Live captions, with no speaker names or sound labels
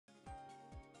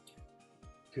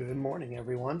Good morning,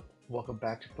 everyone. Welcome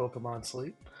back to Pokemon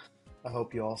Sleep. I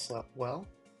hope you all slept well.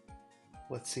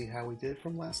 Let's see how we did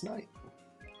from last night.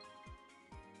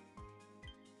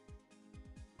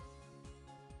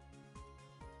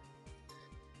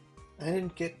 I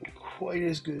didn't get quite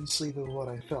as good sleep as what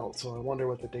I felt, so I wonder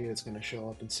what the data is going to show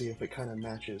up and see if it kind of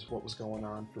matches what was going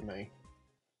on for me.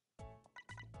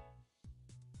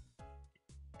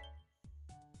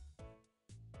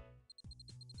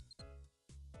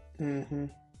 Mm-hmm.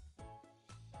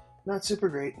 Not super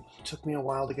great. Took me a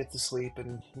while to get to sleep,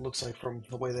 and looks like from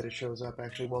the way that it shows up, I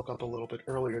actually woke up a little bit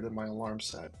earlier than my alarm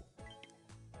set.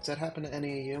 Does that happen to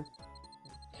any of you?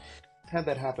 Had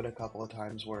that happen a couple of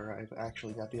times where I've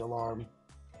actually got the alarm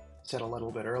set a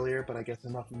little bit earlier, but I guess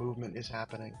enough movement is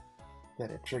happening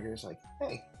that it triggers like,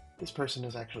 hey, this person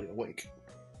is actually awake.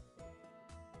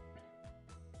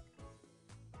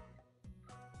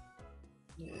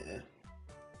 Yeah,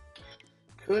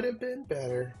 could have been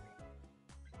better,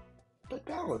 but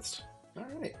balanced. All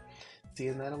right,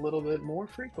 seeing that a little bit more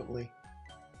frequently.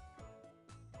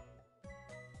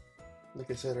 Like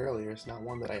I said earlier, it's not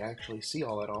one that I actually see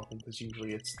all that often because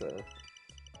usually it's the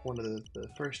one of the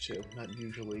first two, not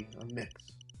usually a mix.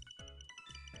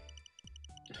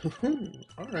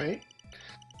 All right,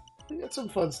 we got some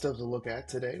fun stuff to look at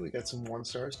today. We got some 1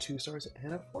 stars, 2 stars,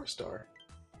 and a 4 star.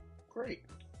 Great.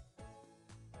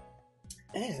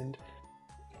 And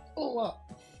full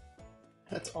up.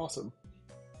 That's awesome.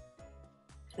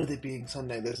 With it being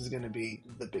Sunday, this is going to be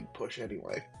the big push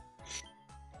anyway.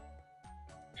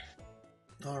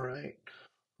 All right,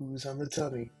 who's on the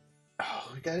tummy?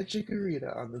 Oh, we got a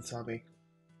Chikorita on the tummy.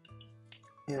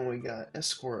 And we got a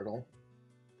Squirtle.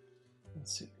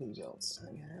 Let's see who's else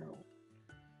hanging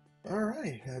out. All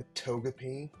right, got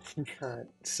Togepi, got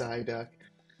Psyduck,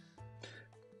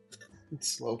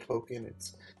 Slowpoke in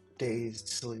its dazed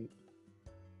sleep.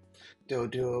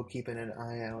 Doduo keeping an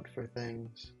eye out for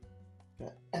things.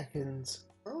 Got Ekans.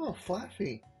 Oh,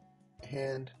 Flaffy.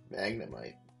 And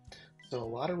Magnemite. So a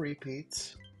lot of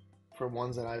repeats for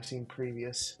ones that I've seen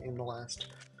previous in the last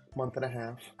month and a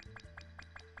half.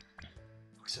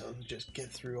 So just get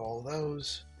through all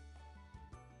those.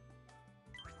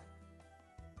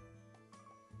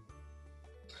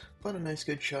 But a nice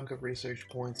good chunk of research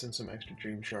points and some extra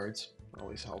dream shards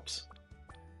always helps.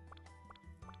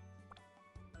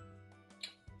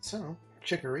 So,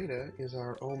 Chikorita is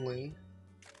our only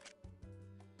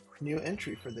new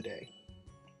entry for the day.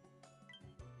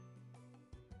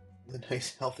 A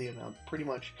nice healthy amount, pretty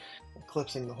much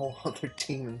eclipsing the whole other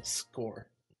team in the score.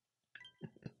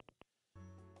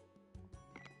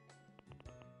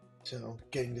 So,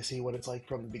 getting to see what it's like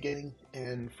from the beginning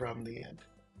and from the end.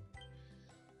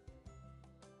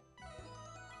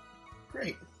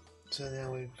 Great. So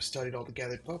now we've studied all the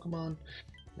gathered Pokemon.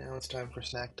 Now it's time for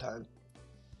snack time.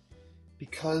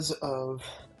 Because of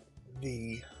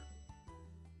the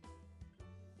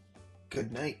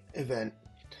Good Night event,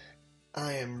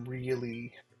 I am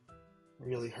really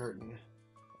hurting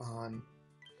on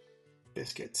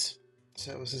biscuits.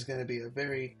 So this is going to be a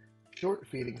very short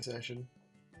feeding session.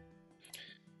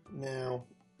 Now,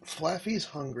 Flaffy's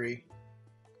hungry.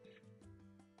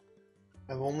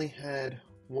 I've only had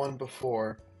one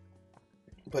before,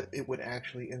 but it would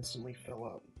actually instantly fill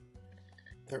up.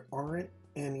 There aren't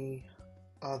any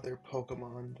other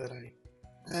Pokemon that I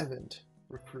haven't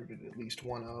recruited at least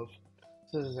one of.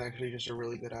 So this is actually just a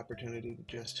really good opportunity to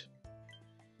just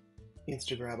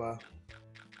insta-grab a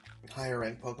higher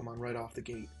ranked Pokemon right off the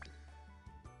gate.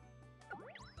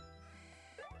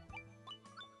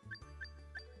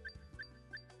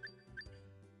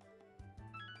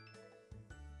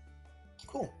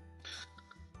 Cool.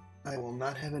 I will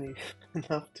not have any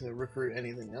enough to recruit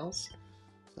anything else,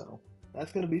 so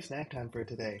that's going to be snack time for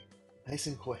today. Nice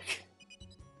and quick.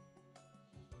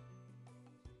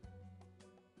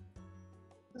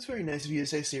 It's very nice of you to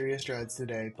say serious strides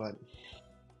today, but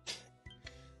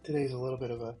today's a little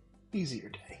bit of a easier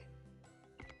day.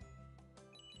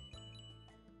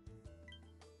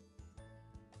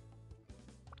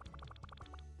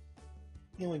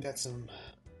 And we got some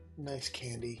nice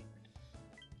candy.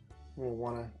 We'll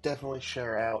want to definitely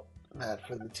share out that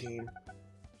for the team,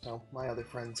 so my other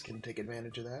friends can take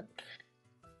advantage of that.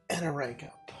 And a rank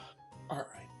up. Alright,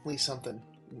 at least something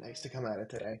nice to come out of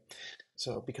today.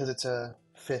 So because it's a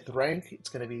 5th rank, it's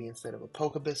going to be, instead of a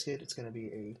Poke Biscuit, it's going to be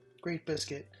a Great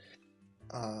Biscuit,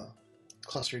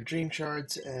 clustered Dream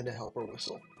Shards, and a Helper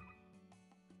Whistle.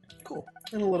 Cool.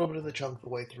 And a little bit of the chunk of the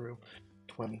way through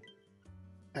 20.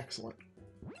 Excellent.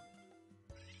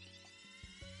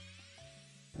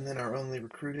 And then our only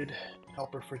recruited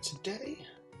helper for today,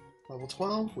 level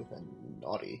 12, with a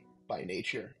Naughty by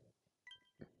nature.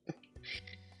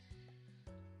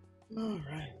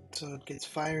 Alright, so it gets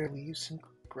fire leaves and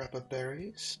grappa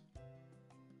berries.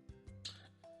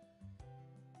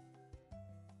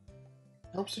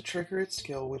 Helps to trigger its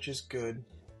skill, which is good.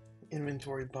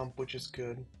 Inventory bump, which is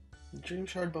good. The Dream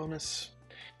Shard bonus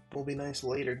will be nice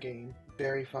later game.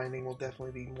 Berry finding will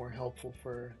definitely be more helpful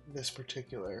for this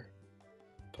particular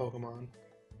Pokemon.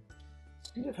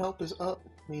 Speed of help is up,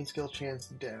 main skill chance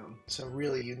down. So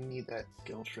really you need that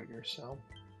skill trigger, so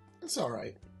it's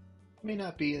alright. May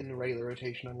not be in regular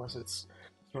rotation unless it's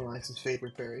Snorlax's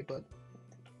favorite berry, but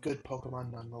good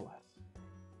Pokemon nonetheless.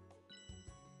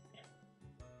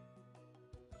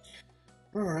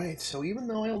 Alright, so even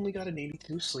though I only got an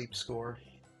 82 sleep score,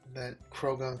 that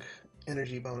Krogunk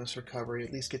energy bonus recovery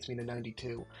at least gets me to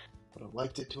 92. Would have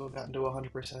liked it to have gotten to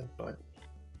 100%, but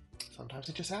sometimes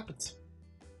it just happens.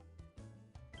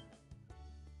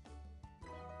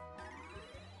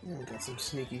 And we got some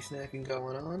sneaky snacking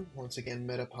going on. Once again,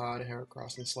 Metapod,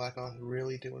 Heracross, and Slackoth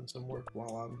really doing some work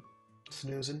while I'm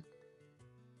snoozing.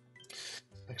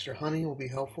 Extra honey will be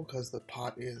helpful because the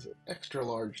pot is extra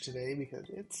large today because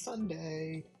it's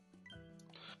Sunday.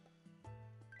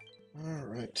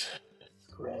 Alright,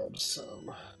 let's grab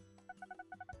some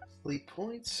sleep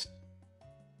points.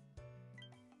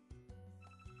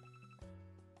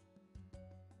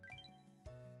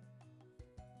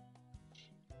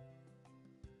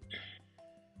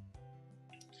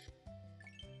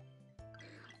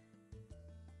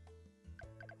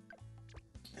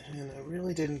 And I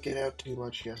really didn't get out too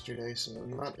much yesterday, so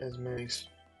not as many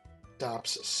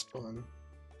stops spun.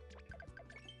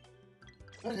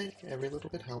 But hey, every little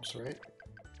bit helps, right?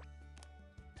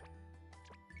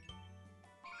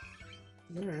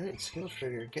 Alright, skill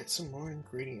trigger. Get some more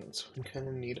ingredients. I'm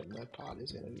gonna need them. That pot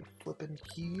is gonna be flippin'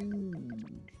 huge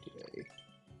today.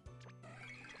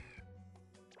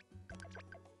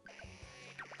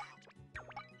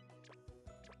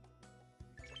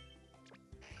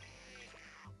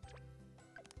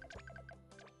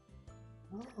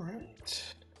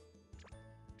 Alright.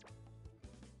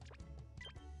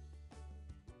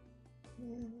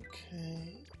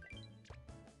 Okay.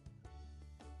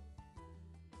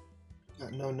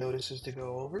 Got no notices to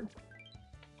go over.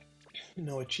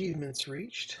 No achievements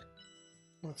reached.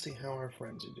 Let's see how our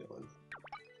friends are doing.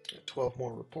 Got 12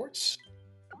 more reports.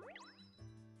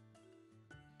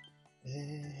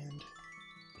 And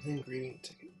an ingredient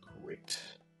ticket. Great.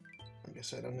 Like I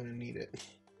said, I'm going to need it.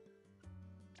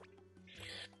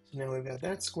 So now we've got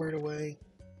that squared away.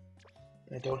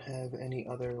 I don't have any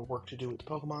other work to do with the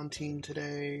Pokemon team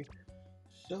today.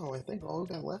 So I think all we've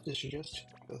got left is to just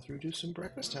go through do some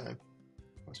breakfast time.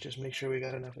 Let's just make sure we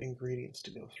got enough ingredients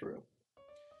to go through.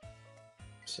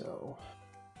 So,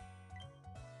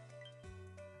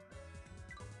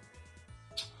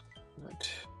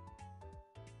 right.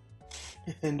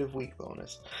 End of week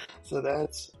bonus. So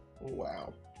that's,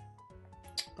 wow.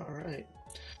 Alright.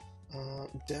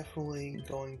 Definitely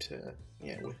going to,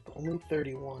 yeah, with only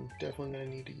 31, definitely going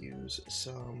to need to use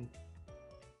some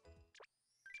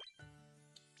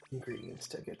ingredients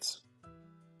tickets.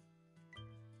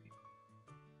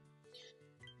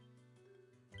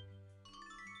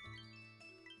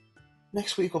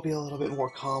 Next week will be a little bit more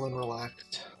calm and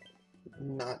relaxed.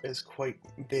 Not as quite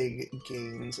big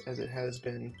gains as it has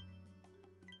been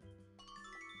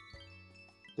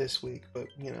this week, but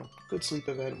you know, good sleep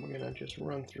event. We're gonna just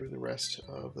run through the rest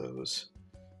of those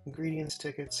ingredients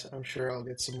tickets. I'm sure I'll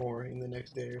get some more in the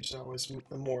next day or so as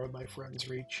more of my friends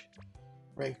reach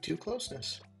rank 2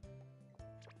 closeness.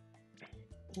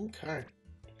 Okay.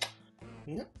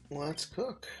 Yep, let's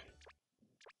cook.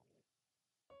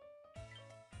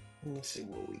 Let's see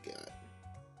what we got.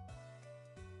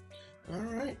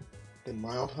 Alright, the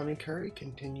mild honey curry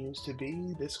continues to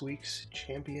be this week's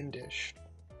champion dish.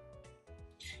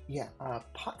 Yeah,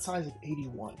 pot size of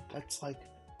 81. That's like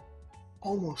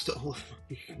almost all of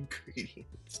the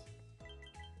ingredients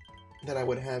that I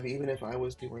would have even if I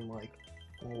was doing like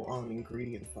full-on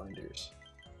ingredient finders.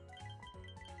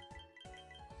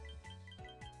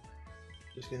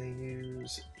 Just gonna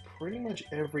use pretty much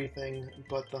everything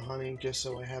but the honey just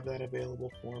so I have that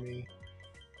available for me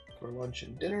for lunch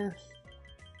and dinner.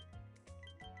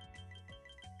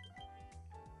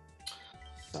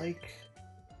 Psych.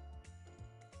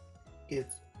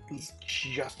 It's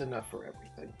just enough for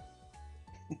everything.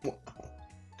 Wow.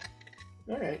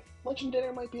 Alright, lunch and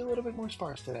dinner might be a little bit more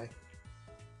sparse today.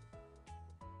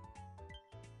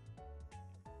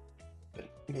 But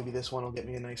maybe this one will get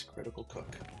me a nice critical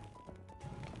cook.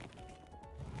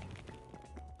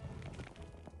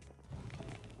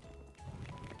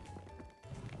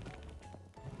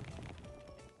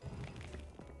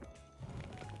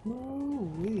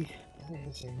 Ooh-wee.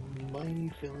 is a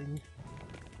mighty filling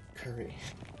curry.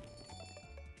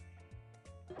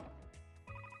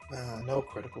 No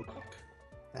critical cook.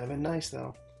 That'd have been nice,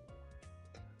 though.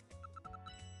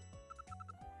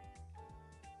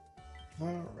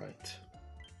 Alright.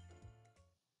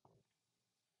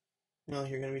 Well,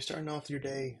 you're going to be starting off your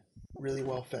day really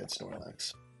well fed,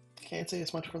 Snorlax. Can't say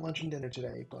as much for lunch and dinner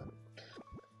today, but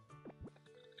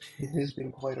it has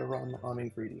been quite a run on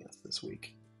ingredients this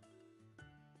week.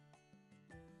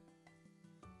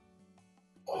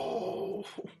 Oh,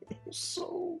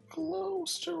 so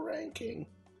close to ranking.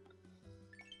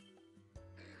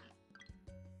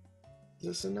 Is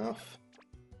this enough?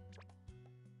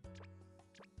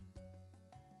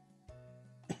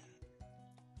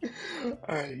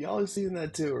 Alright, y'all have seen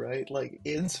that too, right? Like,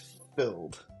 it's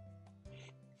filled.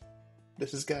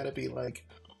 This has got to be like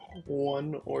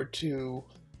 1 or 2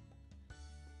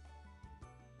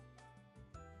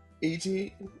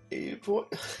 80 point.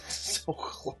 So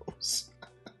close.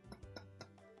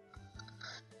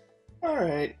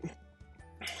 Alright.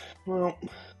 Well,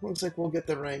 looks like we'll get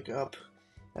the rank up,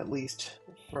 at least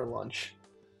for lunch.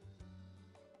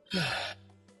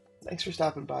 Thanks for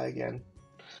stopping by again.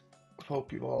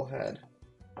 Hope you all had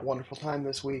a wonderful time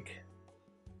this week.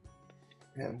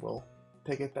 And we'll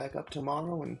pick it back up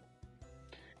tomorrow and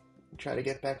try to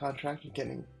get back on track and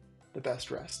getting the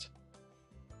best rest.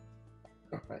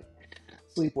 Alright.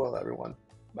 Sleep well, everyone.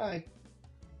 Bye.